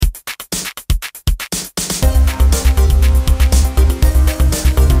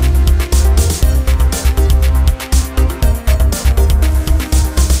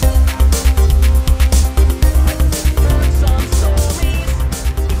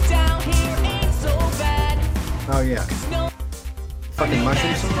Yeah. Fucking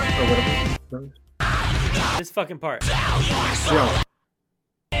mushroom song or whatever. This fucking part. Yo.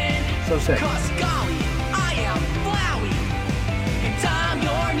 So sick.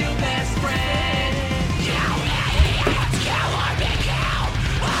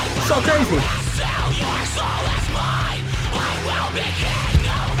 So crazy.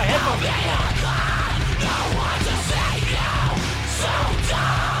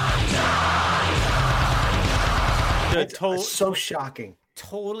 Dude, So shocking.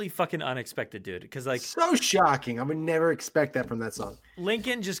 totally fucking unexpected, dude. Because like So shocking. I would never expect that from that song.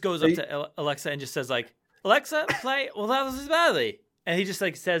 Lincoln just goes up to Alexa and just says like, "Alexa, play Well That Was His Body," and he just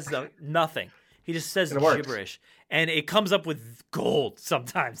like says nothing. He just says And it works. gibberish, and it comes up with gold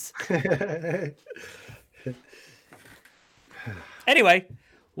sometimes. Anyway,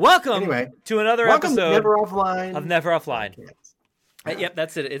 welcome to another welcome episode to Never Offline. of Never Offline. Yes. Yep,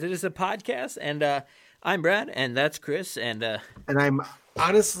 that's it. It is a podcast, and I'm Brad, and that's Chris, and I'm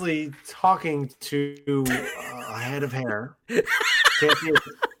honestly talking to a head of hair.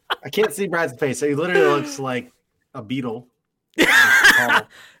 I can't see Brad's face. He literally looks like a beetle. I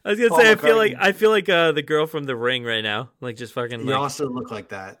was gonna Paul say McCartney. I feel like the girl from The Ring right now, like just fucking. You Like, also look like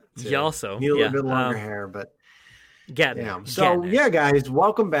that. Too. You also, need a little yeah, bit longer hair, but getting yeah. there, So getting there. yeah, guys,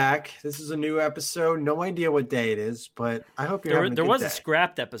 welcome back. This is a new episode. No idea what day it is, but I hope you're having a There good was day. a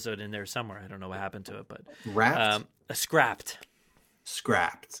scrapped episode in there somewhere. I don't know what happened to it, but Wrapped? a scrapped.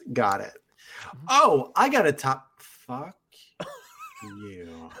 Scrapped. Got it. Oh, I got a top. Fuck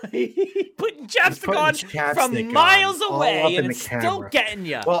you. Putting chapstick putting on chapstick from on, miles all away, up in and the it's still camera. getting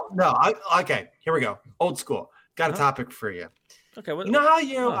you. Well, no. Okay, here we go. Old school. Got a topic for you. Okay, what, You know how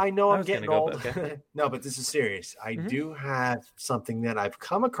I know I I'm was getting gonna go, old. but okay. No, but this is serious. I Mhm. do have something that I've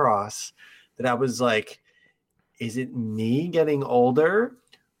come across that I was like, is it me getting older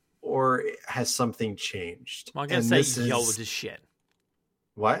or has something changed? I'm gonna And say this yo is- to shit.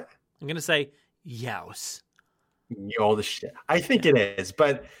 What? I'm gonna say youse. You old as shit. I think it is,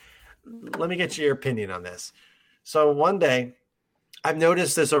 but let me get your opinion on this. So one day, I've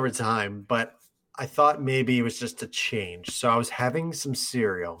noticed this over time, but I thought maybe it was just a change. So I was having some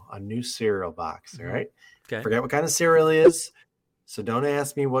cereal, a new cereal box. All Mhm. right. Okay, Forget what kind of cereal it is. So don't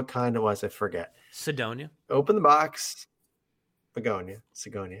ask me what kind it was. I forget. Sidonia. Open the box. Sigonia.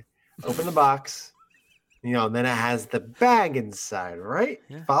 Open the box. And then it has the bag inside, right?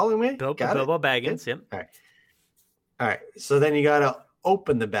 Yeah. Follow me? Bilbo Got it? Baggins. Yep. All right. So then you got to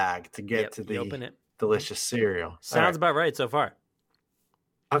open the bag to get Yep, to you the open it. delicious cereal. Sounds about right so far.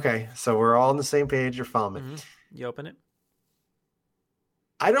 Okay. So we're all on the same page. You're following me. Mhm. You open it.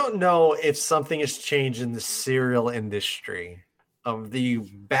 I don't know if something has changed in the cereal industry of the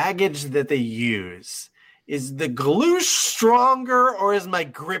baggage that they use. Is the glue stronger or is my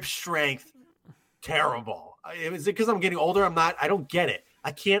grip strength terrible? Is it because I'm getting older? I don't get it.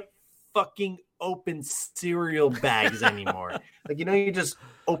 I can't fucking open cereal bags anymore. You just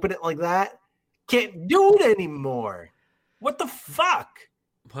open it like that. Can't do it anymore. What the fuck?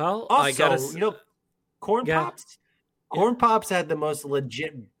 Well, Also, I gotta. Corn Yeah. Pops? Corn Pops had the most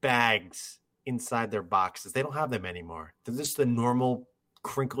legit bags inside their boxes. They don't have them anymore. They're just the normal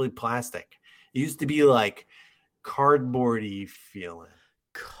crinkly plastic. It used to be like cardboardy feeling.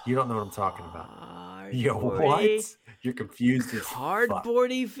 You don't know what I'm talking about. Yo, what? You're confused as fuck.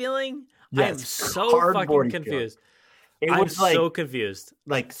 Cardboardy feeling? I am Yes, so fucking cardboardy confused. It I'm was like so confused.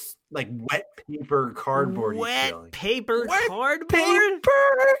 like wet paper cardboardy Wet feeling. paper Wet cardboard?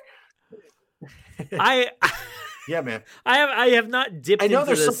 Paper. I Yeah, man. I have not dipped I know into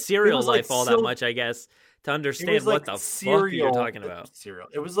there's the some- it cereal was like life all that sil- much, I guess, to It understand was what like the fuck cereal. you're talking about. Cereal.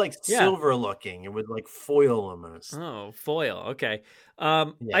 It was like Yeah. silver looking. It was like foil almost. Oh, foil. Okay. Yeah,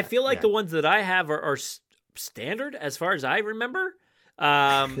 I feel like yeah. the ones that I have are standard as far as I remember.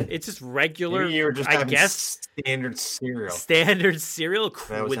 It's just regular, Maybe you were just I having guess, standard cereal. standard cereal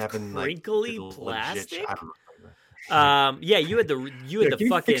That was with having, like, crinkly the legit- plastic. I don't know. Yeah, you had the Here, the can you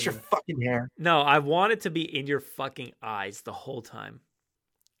fucking. fix your fucking hair? No, I want it to be in your fucking eyes the whole time.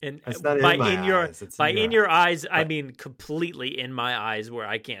 And It's not in by my in your eyes, it's by in in your your eyes, I But- mean completely in my eyes where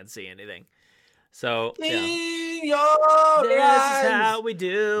I can't see anything. So yeah. In your This is eyes, how we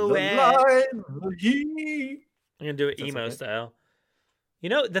do the it. light of heat. I'm gonna do it That's emo okay. style. You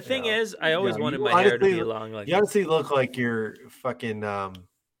know, the thing Yeah. is, I always Yeah, wanted you my hair to be honestly- long like You honestly look like you're fucking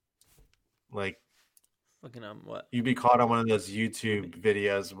like fucking what? you'd be caught on one of those YouTube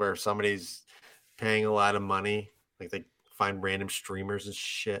videos where somebody's paying a lot of money, like they find random streamers and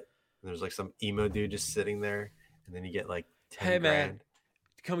shit, and there's like some emo dude just sitting there, and then you get like 10 Hey, man. grand.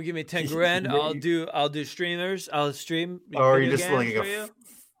 Come give me 10 grand. I'll do streamers. I'll stream. Or video you're just games like for a you.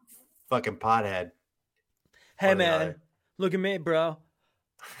 fucking pothead. Hey man, look at me, bro.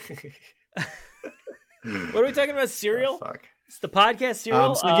 What are we talking about? Cereal? Oh, fuck. It's the podcast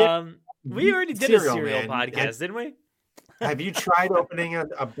Cereal. We already did cereal, a cereal man. podcast, didn't we? Have you tried opening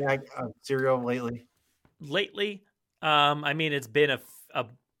a bag of cereal lately? Lately, I mean, it's been a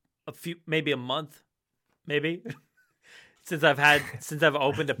few, maybe a month, maybe since I've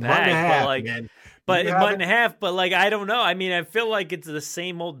opened a bag. But a month and a half. But like, I don't know. I mean, I feel like it's the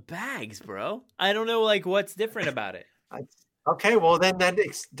same old bags, bro. I don't know, like, what's different about it. Okay, well then that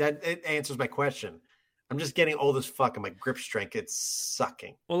it answers my question. I'm just getting old as fuck, and my grip strength is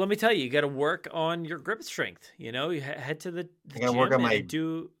sucking. Well, let me tell you got to work on your grip strength. You know, you head to the gym work on and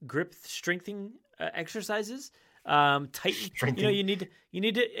do grip strengthening exercises. Tighten. You know, you need to.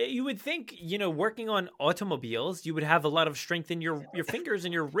 You would think, you know, working on automobiles, you would have a lot of strength in your fingers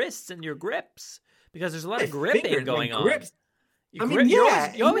and your wrists and your grips because there's a lot of gripping going on. You're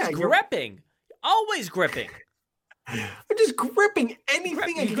always gripping. Always gripping. I'm just gripping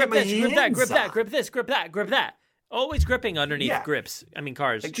anything I can get my hands on. Grip that, grip this, grip that, grip that. Always gripping underneath grips. I mean,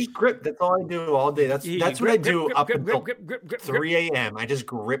 cars. Like just grip. That's all I do all day. That's what I do up until 3 a.m. I just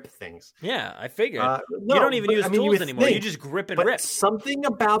grip things. Yeah, I figured. You don't even use tools anymore. You just grip and rip. Something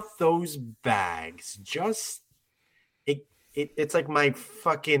about those bags just it's like my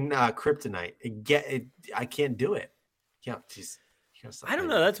fucking kryptonite. I can't do it. Yeah, jeez. I don't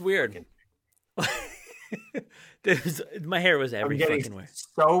know. That's weird. My hair was every fucking way.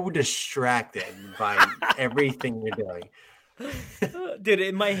 So distracted by everything you're doing.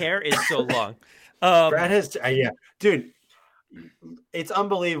 Dude, my hair is so long. Brad has, dude, it's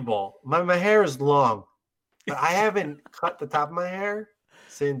unbelievable. My hair is long, but I haven't cut the top of my hair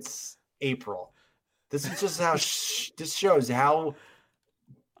since April. This is just how this shows how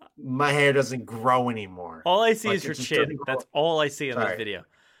my hair doesn't grow anymore. All I see is your chin. That's all I see in this video.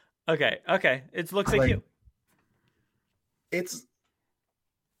 Okay. It looks like you. It's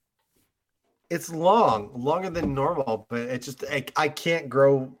longer than normal, but it's just I can't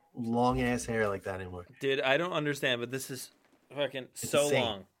grow long ass hair like that anymore. Dude, I don't understand, but this is fucking so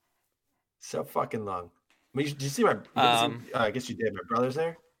long. So fucking long. I mean, did you see my? I guess you did. My brother's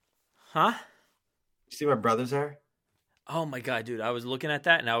hair. Huh? You see my brother's hair? Oh my god, dude! I was looking at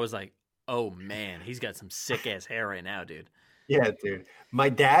that and I was like, "Oh man, he's got some sick ass hair right now, dude." Yeah, dude. My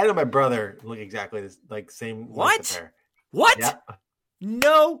dad and my brother look exactly like same. What? Hair. What? Yeah.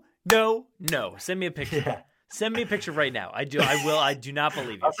 No. Send me a picture. Yeah. Send me a picture right now. I will. I do not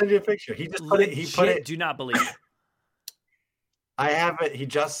believe you. I'll send you a picture. He just put it. He put it. Do not believe it. I have it. He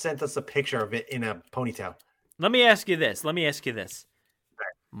just sent us a picture of it in a ponytail. Let me ask you this.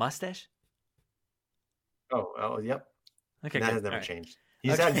 Mustache? Oh, yep. Okay, that has never changed.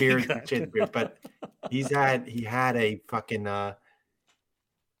 He's had beard, but he had a fucking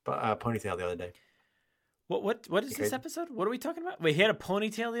ponytail the other day. What is this episode? What are we talking about? Wait, he had a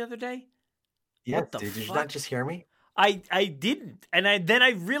ponytail the other day? Yeah, dude. Did you not just hear me? I didn't, and then I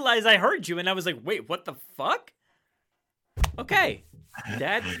realized I heard you, and I was like, wait, what the fuck? Okay,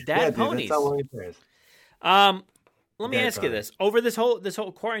 dad ponies. That's how long it is. Let me ask you this: over this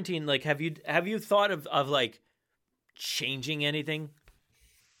whole quarantine, like, have you thought of like changing anything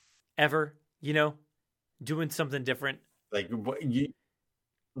ever? You know, doing something different, like what you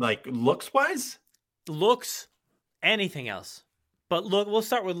like looks wise. Looks, anything else, but look. We'll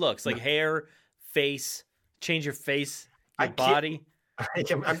start with looks, like hair, face. Change your face, your body. By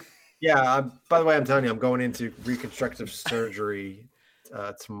the way, I'm telling you, I'm going into reconstructive surgery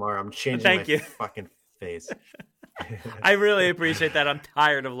tomorrow. I'm changing my fucking face. I really appreciate that. I'm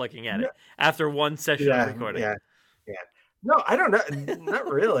tired of looking at it after one session of recording. Yeah. No, I don't know. Not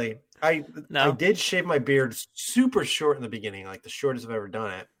really. I did shave my beard super short in the beginning, like the shortest I've ever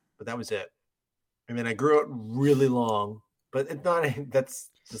done it, but that was it. And then I grew it really long, but that's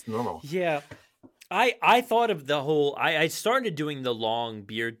just normal. Yeah. I thought of the whole, I started doing the long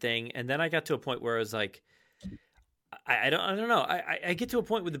beard thing, and then I got to a point where I was like, I don't know. I get to a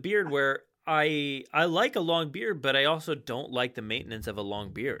point with the beard where I like a long beard, but I also don't like the maintenance of a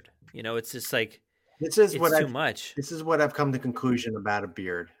long beard. You know, it's just like, it's too much. This is what I've come to conclusion about a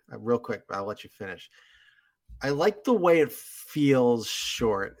beard. Real quick, I'll let you finish. I like the way it feels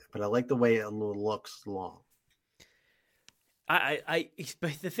short, but I like the way it looks long. But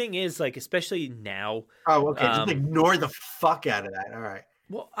the thing is, like, especially now. Oh, okay. Just ignore the fuck out of that. All right.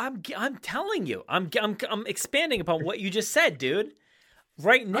 Well, I'm telling you, I'm expanding upon what you just said, dude.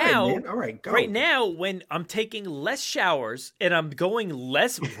 Right now, all right, go. Right now, when I'm taking less showers and I'm going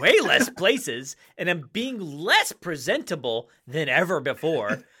way less places, and I'm being less presentable than ever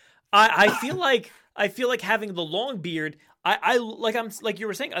before, I feel like having the long beard like you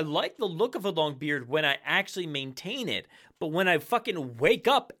were saying, I like the look of a long beard when I actually maintain it. But when I fucking wake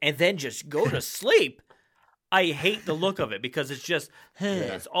up and then just go to sleep, I hate the look of it because it's just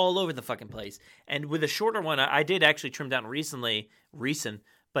it's all over the fucking place. And with a shorter one, I did actually trim down recent,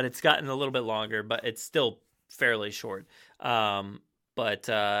 but it's gotten a little bit longer, but it's still fairly short. I've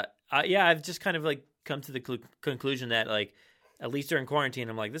just kind of like come to the conclusion that like at least during quarantine,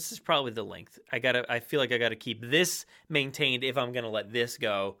 I'm like, this is probably the length. I feel like I got to keep this maintained if I'm going to let this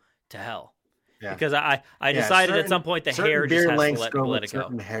go to hell. Yeah. Because I decided at some point the hair just has to let it go.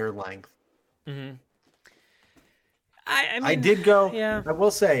 Certain hair length. Mm-hmm. I did go. Yeah. I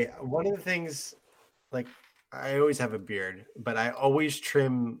will say one of the things, like I always have a beard, but I always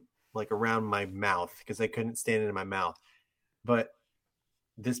trim like around my mouth because I couldn't stand it in my mouth. But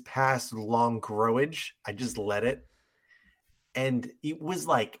this past long growage, I just let it, and it was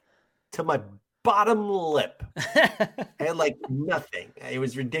like to my bottom lip. And like nothing. It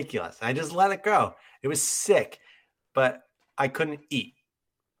was ridiculous. I just let it go. It was sick, but I couldn't eat.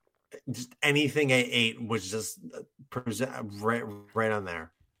 Just anything I ate was just right on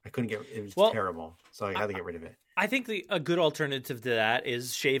there. I couldn't get it. Was terrible, so I had to get rid of it. I think a good alternative to that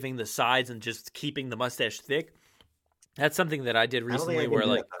is shaving the sides and just keeping the mustache thick. That's something that I did recently where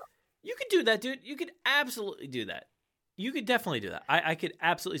like you could do that, dude. You could absolutely do that. You could definitely do that. I could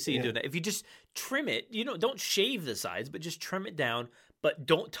absolutely see you doing that. If you just trim it, don't shave the sides, but just trim it down, but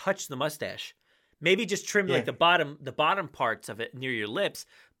don't touch the mustache. Maybe just trim like the bottom parts of it near your lips,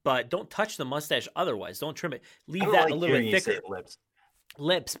 but don't touch the mustache otherwise. Don't trim it. Leave that a little bit thicker.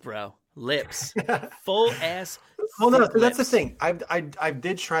 Lips, bro. Lips. Full ass. Well, no, that's the thing. I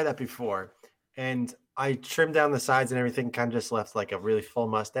did try that before, and I trimmed down the sides and everything, kind of just left like a really full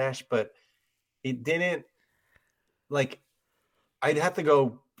mustache, but it didn't. Like, I'd have to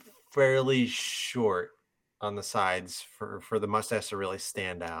go fairly short on the sides for the mustache to really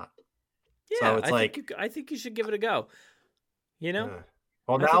stand out. Yeah, so it's I think you should give it a go. You know.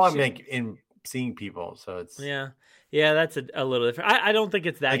 Well, now I'm like seeing people, so it's yeah. That's a little different. I don't think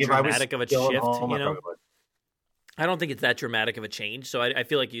it's that dramatic of a shift. Home, I don't think it's that dramatic of a change. So I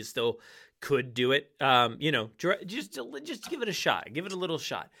feel like you still could do it. Just give it a shot. Give it a little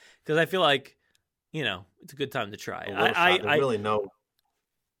shot because I feel like it's a good time to try. I really know.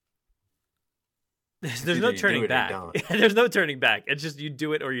 There's no turning back. There's no turning back. It's just you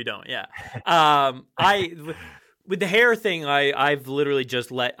do it or you don't. Yeah. With the hair thing, I've literally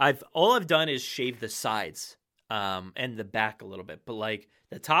just all I've done is shave the sides and the back a little bit, but like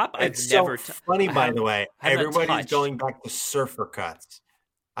the top, it's never funny. By the way, everybody's going back to surfer cuts.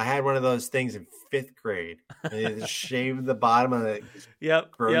 I had one of those things in 5th grade. And you just shave the bottom of it.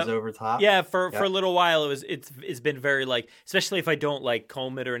 Grows over top. Yeah, for a little while it's been very like, especially if I don't like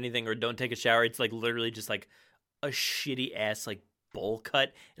comb it or anything or don't take a shower, it's like literally just like a shitty ass like bowl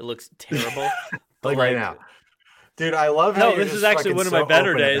cut. It looks terrible. like right now. Dude, I love how this is actually one of my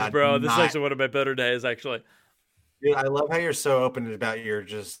better days, bro. This is actually one of my better days, actually. Dude, I love how you're so open about your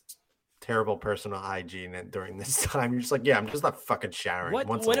just terrible personal hygiene and during this time. You're just like, I'm just not fucking showering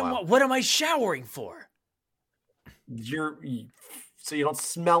once in a while. What am I showering for? So you don't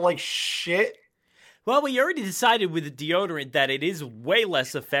smell like shit? Well, we already decided with the deodorant that it is way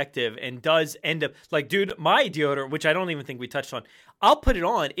less effective and does end up like, dude, my deodorant, which I don't even think we touched on, I'll put it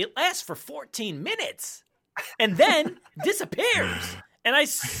on. It lasts for 14 minutes and then disappears. And I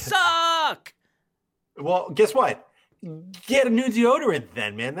suck. Well, guess what? Get a new deodorant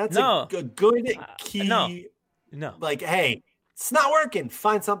then, man. That's a good key. No. Like, hey, it's not working.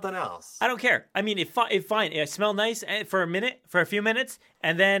 Find something else. I don't care. I mean, fine. It smells nice for a few minutes,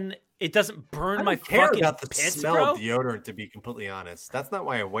 and then it doesn't burn my fucking about the pits, smell bro. of deodorant, to be completely honest. That's not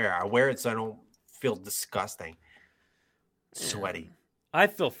why I wear it. I wear it so I don't feel disgusting, sweaty. I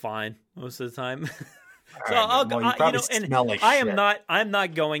feel fine most of the time. So right, you probably smell like shit. I'm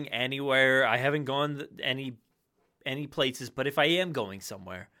not going anywhere. I haven't gone any places, but if I am going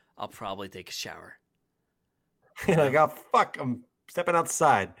somewhere, I'll probably take a shower. Like, oh fuck, I'm stepping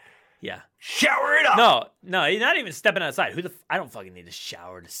outside. Yeah, shower it up. No, you're not even stepping outside. I don't fucking need a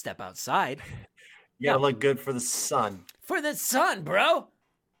shower to step outside. You gotta look good for the sun. For the sun, bro.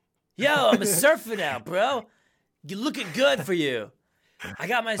 Yo, I'm a surfer now, bro. You're looking good for you. I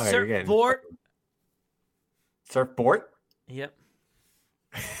got my surfboard. Surfboard? Yep.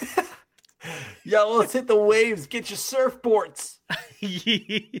 Yo, let's hit the waves. Get your surfboards.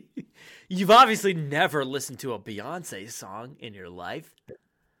 You've obviously never listened to a Beyonce song in your life.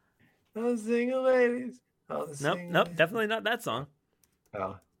 Oh, single ladies. Nope, definitely not that song.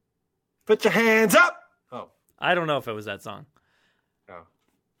 Oh. Put your hands up. Oh. I don't know if it was that song. Oh.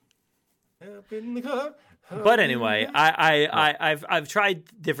 Up in the car. But anyway, I've tried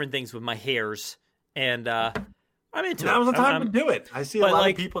different things with my hairs, and I'm into it. Now's the time to do it. I see a lot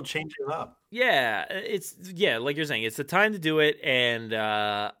of people changing it up. Yeah, like you're saying, it's the time to do it, and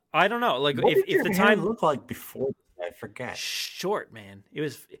I don't know, like what if the time looked like before, I forget. Short, man.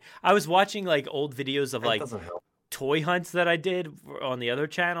 I was watching like old videos of like toy hunts that I did on the other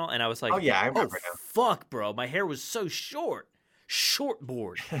channel, and I was like, oh yeah, I remember now. Fuck, bro, my hair was so short.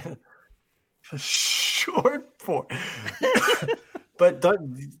 Shortboard. Shortboard. But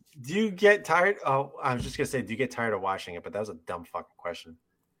do you get tired? Oh, I was just gonna say, do you get tired of washing it? But that was a dumb fucking question.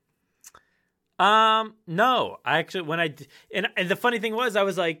 No, I actually, when and the funny thing was, I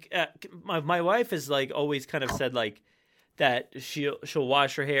was like, my wife has like always kind of said like that she'll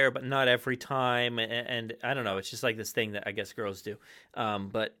wash her hair, but not every time. And I don't know, it's just like this thing that I guess girls do.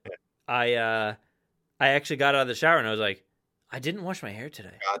 But I actually got out of the shower and I was like, I didn't wash my hair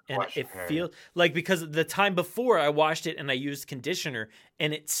today. And it feels like, because the time before I washed it and I used conditioner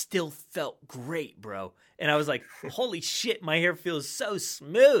and it still felt great, bro. And I was like, holy shit, my hair feels so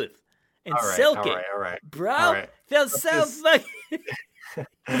smooth. And silky, all right, bro. Feels so fucking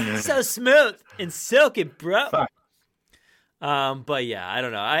so smooth and silky, bro. Fuck. But yeah, I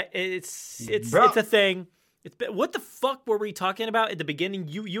don't know. It's a thing. What the fuck were we talking about at the beginning?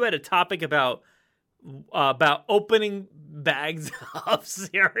 You had a topic about opening bags of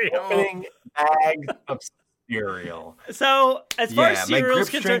cereal. Opening bags of cereal. So as far as cereal is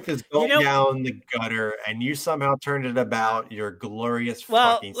concerned, is going down the gutter, and you somehow turned it about your glorious.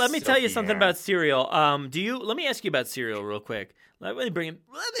 Well, let me tell you something about cereal. Let me ask you about cereal real quick. Let me bring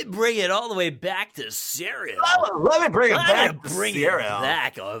it all the way back to cereal. Let me bring it back to cereal.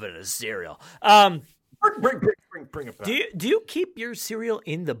 Back over to cereal. Bring it back. Do you keep your cereal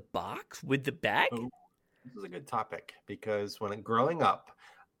in the box with the bag? Oh, this is a good topic, because growing up,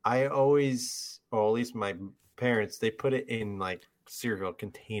 I always, or at least my parents, they put it in like cereal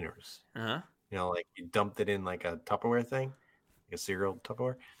containers. Uh-huh. You know, like you dumped it in like a Tupperware thing, like a cereal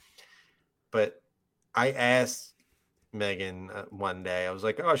Tupperware. But I asked Megan one day, I was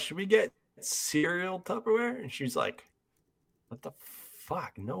like, "Oh, should we get cereal Tupperware?" And she's like, "What the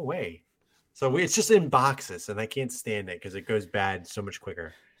fuck? No way." So it's just in boxes, and I can't stand it because it goes bad so much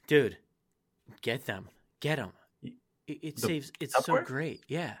quicker. Dude, get them. It saves. It's Tupperware? So great.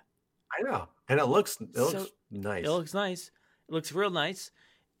 Yeah, I know, and it looks nice. It looks nice. It looks real nice.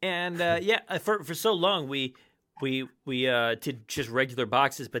 And for so long we did just regular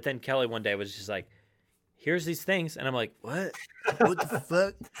boxes, but then Kelly one day was just like, "Here's these things," and I'm like, "What? What the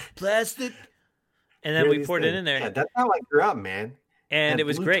fuck? Plastic?" And then we poured it in there. Yeah, that's how I grew up, man. And it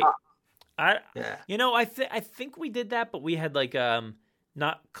was great. I think we did that, but we had like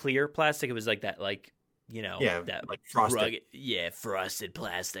not clear plastic. It was like that, like, you know, that like frosted, rugged, frosted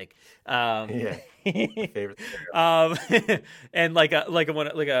plastic. Favorite. And like a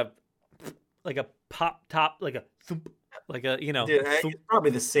pop top, like a thump, like a, you know. Dude, it's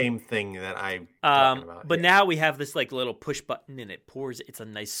probably the same thing that I'm talking about. But now we have this like little push button, and it pours. It's a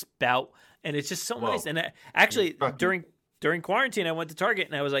nice spout, and it's just so nice. And actually, during quarantine, I went to Target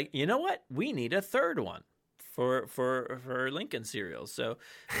and I was like, you know what? We need a third one for Lincoln cereal. So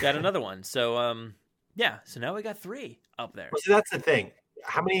got another one. So so now we got 3 up there. Well, so that's the thing.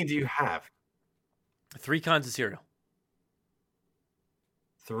 How many do you have? 3 cans of cereal.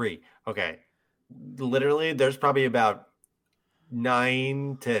 3. Okay. Literally, there's probably about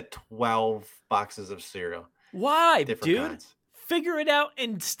 9 to 12 boxes of cereal. Why, dude? Kinds. Figure it out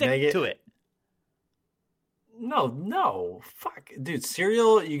and stick to it. No, fuck, dude.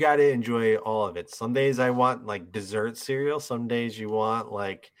 Cereal, you got to enjoy all of it. Some days I want like dessert cereal. Some days you want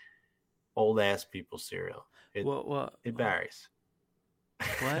like old ass people cereal. It varies.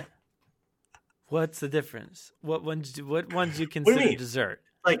 What? What's the difference? What ones do you consider dessert?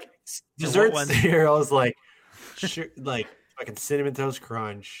 Like dessert cereal is like fucking Cinnamon Toast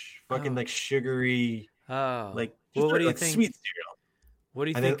Crunch, fucking like sugary. Oh, like what do you think? Sweet cereal. What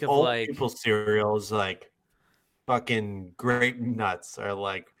do you and think then of old like people cereals like? Fucking grape nuts or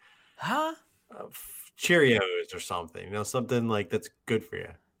like Cheerios or something, you know, something like that's good for you.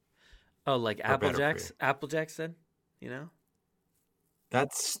 Oh, like Apple Jacks then, you know?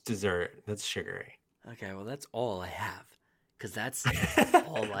 That's dessert. That's sugary. Okay, well, that's all I have, because that's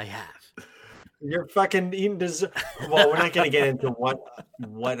all I have. You're fucking eating dessert. Well, we're not going to get into what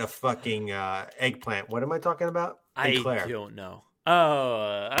a fucking eggplant. What am I talking about? I don't know.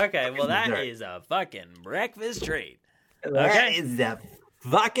 Oh, okay. Well, that is a fucking breakfast treat. That is a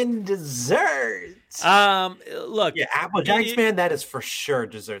fucking dessert. Look. Yeah, Apple Jacks, man, that is for sure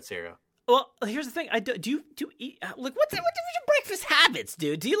dessert cereal. Well, here's the thing. Do you eat, like, what's your breakfast habits,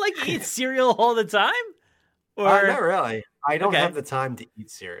 dude? Do you like eat cereal all the time? Or not really. I don't have the time to eat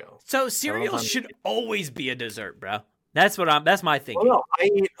cereal. So cereal should always be a dessert, bro. That's my thinking. Oh, no, I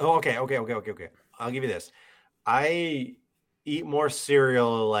eat. Oh, okay. I'll give you this. I eat more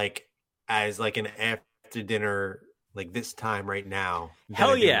cereal like as like an after dinner, like this time right now.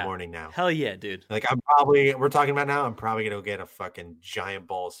 Hell yeah, in the morning now. Hell yeah, dude. Like I'm talking about now. I'm probably gonna get a fucking giant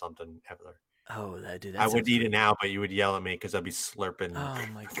bowl of something, Evelyn. Oh, dude. I would eat it now, but you would yell at me because I'd be slurping.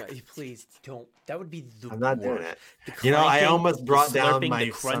 Oh my god! Please don't. That would be the. I'm not doing it. I almost brought down my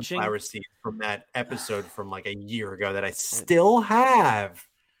sunflower seed from that episode from like a year ago that I still have,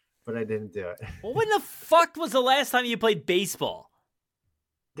 but I didn't do it. Well, when the fuck was the last time you played baseball,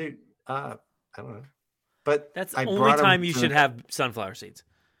 dude? I don't know. But that's the only time you should have sunflower seeds.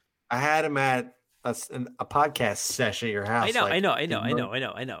 I had them at a podcast session at your house. I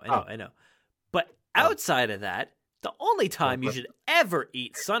know. But outside of that, the only time you should ever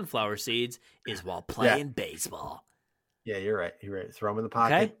eat sunflower seeds is while playing baseball. Yeah, you're right. Throw them in the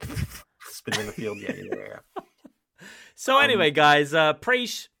pocket. Okay. Spin in the field. Yeah. So anyway, guys,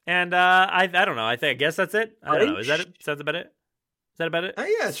 Preach, and I don't know. I guess that's it. I don't know. Is that it? Is that about it? Is that about it?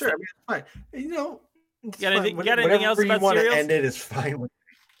 Yeah, sure. I mean, it's fine. Got anything else about cereals? To end it is fine with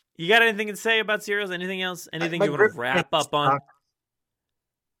you got anything to say about cereals? Anything else? Anything you want to wrap up on?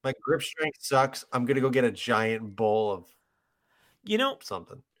 My grip strength sucks. I'm gonna go get a giant bowl of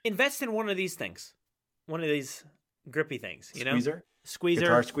something. Invest in one of these things. One of these grippy things. Squeezer.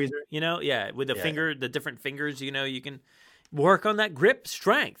 Guitar squeezer. With the finger, the different fingers. You can work on that grip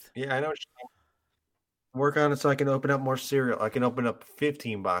strength. Yeah, I know. Work on it so I can open up more cereal. I can open up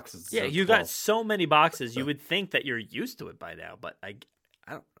 15 boxes. Yeah, you got so many boxes. You would think that you're used to it by now, but I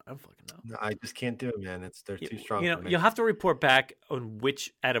don't fucking know. No, I just can't do it, man. They're too strong for me. You'll have to report back on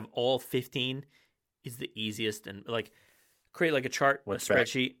which out of all 15 is the easiest, and create a chart, a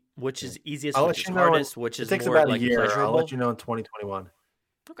spreadsheet, which is easiest, which is hardest, which is more about a year. Pleasurable. I'll let you know in 2021.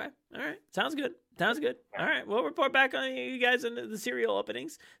 Okay. All right. Sounds good. All right. We'll report back on you guys in the cereal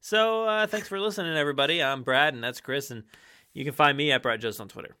openings. So thanks for listening, everybody. I'm Brad, and that's Chris, and you can find me at BradJost on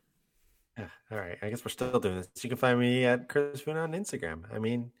Twitter. Yeah. All right. I guess we're still doing this. You can find me at Chris Funa on Instagram. I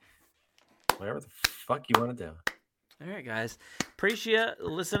mean, whatever the fuck you want to do. All right, guys. Appreciate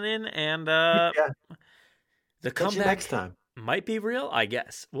listening, and the comeback next time might be real, I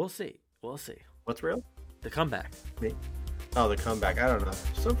guess. We'll see. What's real? The comeback. Me? Oh, the comeback. I don't know.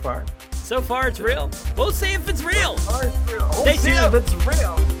 So far, it's real. We'll see if it's real. Stay tuned.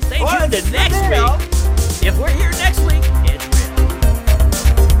 Stay tuned to next week. If we're here next week,